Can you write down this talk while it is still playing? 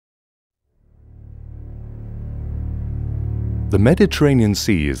The Mediterranean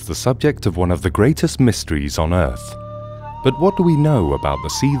Sea is the subject of one of the greatest mysteries on Earth. But what do we know about the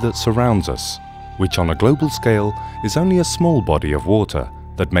sea that surrounds us, which on a global scale is only a small body of water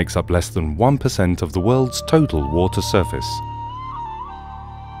that makes up less than 1% of the world's total water surface?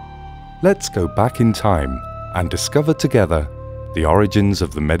 Let's go back in time and discover together the origins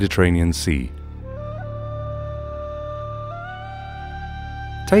of the Mediterranean Sea.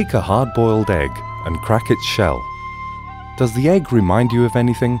 Take a hard-boiled egg and crack its shell. Does the egg remind you of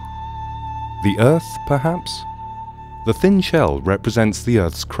anything? The Earth, perhaps? The thin shell represents the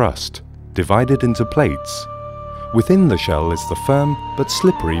Earth's crust, divided into plates. Within the shell is the firm but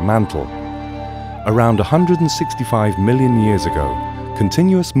slippery mantle. Around 165 million years ago,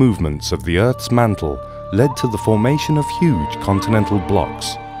 continuous movements of the Earth's mantle led to the formation of huge continental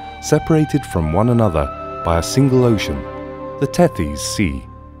blocks, separated from one another by a single ocean, the Tethys Sea.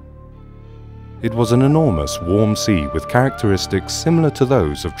 It was an enormous warm sea with characteristics similar to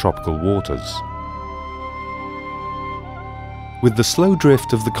those of tropical waters. With the slow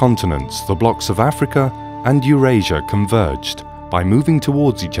drift of the continents, the blocks of Africa and Eurasia converged by moving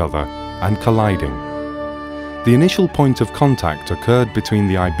towards each other and colliding. The initial point of contact occurred between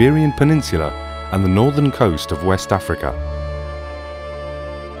the Iberian Peninsula and the northern coast of West Africa.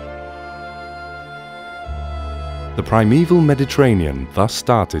 The primeval Mediterranean thus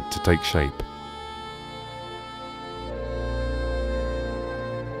started to take shape.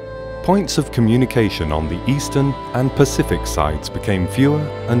 Points of communication on the eastern and Pacific sides became fewer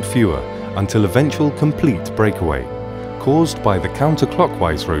and fewer until eventual complete breakaway, caused by the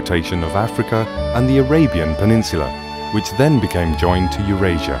counterclockwise rotation of Africa and the Arabian Peninsula, which then became joined to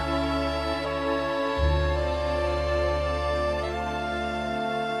Eurasia.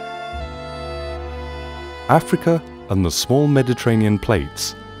 Africa and the small Mediterranean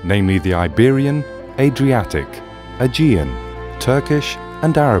plates, namely the Iberian, Adriatic, Aegean, Turkish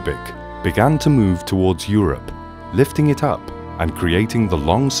and Arabic, began to move towards Europe, lifting it up and creating the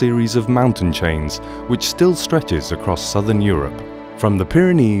long series of mountain chains which still stretches across southern Europe, from the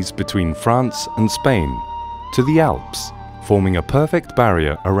Pyrenees between France and Spain to the Alps, forming a perfect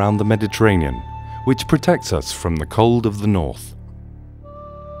barrier around the Mediterranean, which protects us from the cold of the north.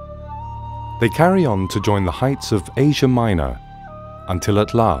 They carry on to join the heights of Asia Minor, until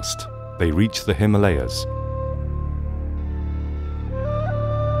at last they reach the Himalayas.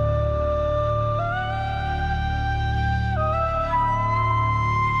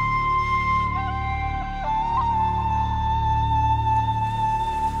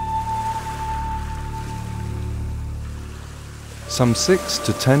 Some 6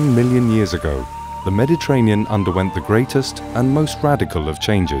 to 10 million years ago, the Mediterranean underwent the greatest and most radical of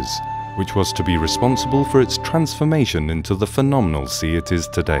changes, which was to be responsible for its transformation into the phenomenal sea it is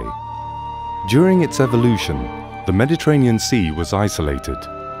today. During its evolution, the Mediterranean Sea was isolated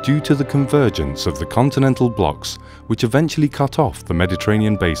due to the convergence of the continental blocks which eventually cut off the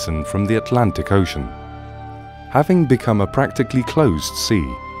Mediterranean basin from the Atlantic Ocean. Having become a practically closed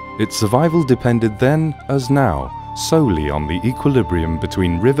sea, its survival depended then, as now, solely on the equilibrium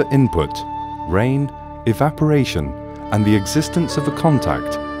between river input, rain, evaporation, and the existence of a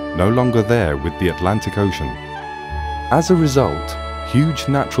contact no longer there with the Atlantic Ocean. As a result, huge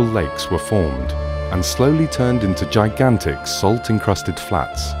natural lakes were formed and slowly turned into gigantic salt-encrusted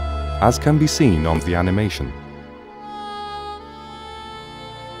flats, as can be seen on the animation.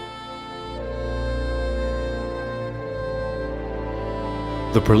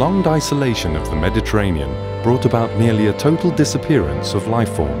 The prolonged isolation of the Mediterranean brought about nearly a total disappearance of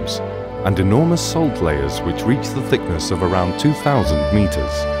life forms and enormous salt layers which reached the thickness of around 2,000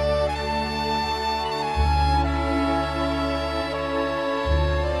 meters.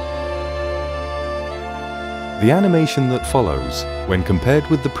 The animation that follows, when compared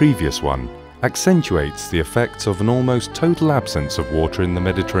with the previous one, accentuates the effects of an almost total absence of water in the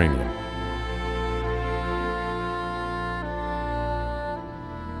Mediterranean.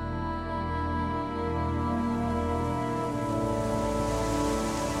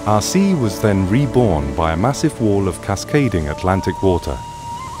 Our sea was then reborn by a massive wall of cascading Atlantic water.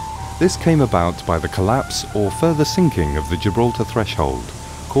 This came about by the collapse or further sinking of the Gibraltar threshold,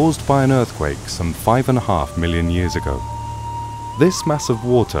 caused by an earthquake some 5.5 million years ago. This mass of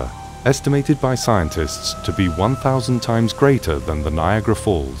water, estimated by scientists to be 1,000 times greater than the Niagara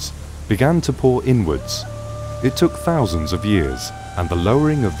Falls, began to pour inwards. It took thousands of years and the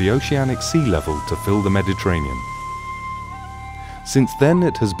lowering of the oceanic sea level to fill the Mediterranean. Since then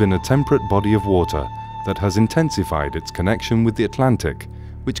it has been a temperate body of water that has intensified its connection with the Atlantic,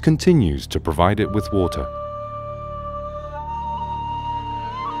 which continues to provide it with water.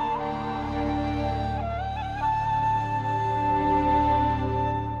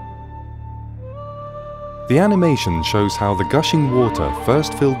 The animation shows how the gushing water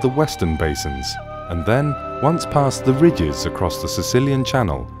first filled the western basins, and then, once past the ridges across the Sicilian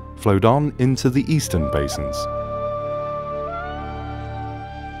Channel, flowed on into the eastern basins.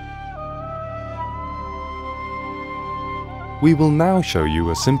 We will now show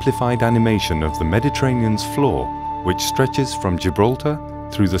you a simplified animation of the Mediterranean's floor, which stretches from Gibraltar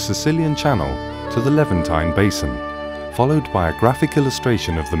through the Sicilian Channel to the Levantine Basin, followed by a graphic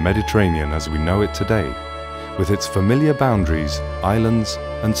illustration of the Mediterranean as we know it today, with its familiar boundaries, islands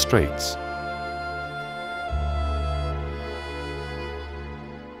and straits.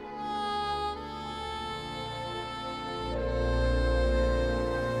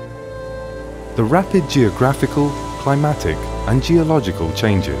 The rapid geographical, climatic and geological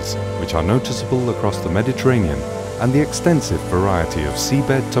changes which are noticeable across the Mediterranean and the extensive variety of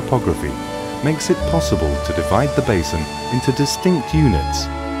seabed topography makes it possible to divide the basin into distinct units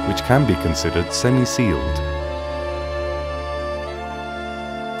which can be considered semi-sealed.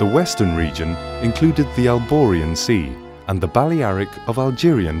 The western region included the Alborian Sea and the Balearic of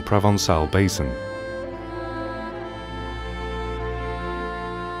Algerian Provençal Basin.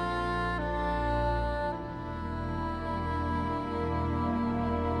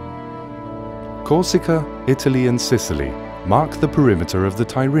 Corsica, Italy and Sicily mark the perimeter of the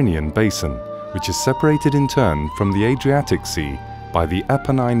Tyrrhenian Basin, which is separated in turn from the Adriatic Sea by the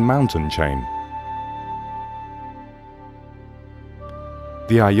Apennine mountain chain.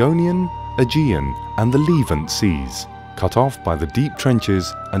 The Ionian, Aegean and the Levant Seas, cut off by the deep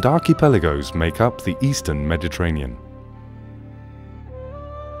trenches and archipelagos, make up the eastern Mediterranean.